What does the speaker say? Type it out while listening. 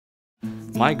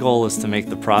My goal is to make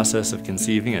the process of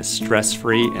conceiving as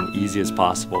stress-free and easy as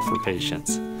possible for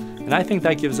patients. And I think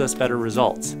that gives us better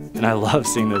results. And I love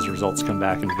seeing those results come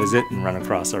back and visit and run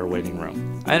across our waiting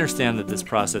room. I understand that this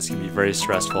process can be very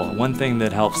stressful, and one thing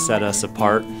that helps set us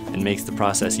apart and makes the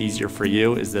process easier for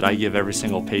you is that I give every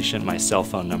single patient my cell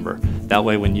phone number. That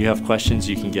way when you have questions,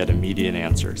 you can get immediate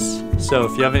answers. So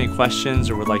if you have any questions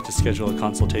or would like to schedule a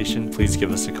consultation, please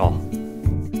give us a call.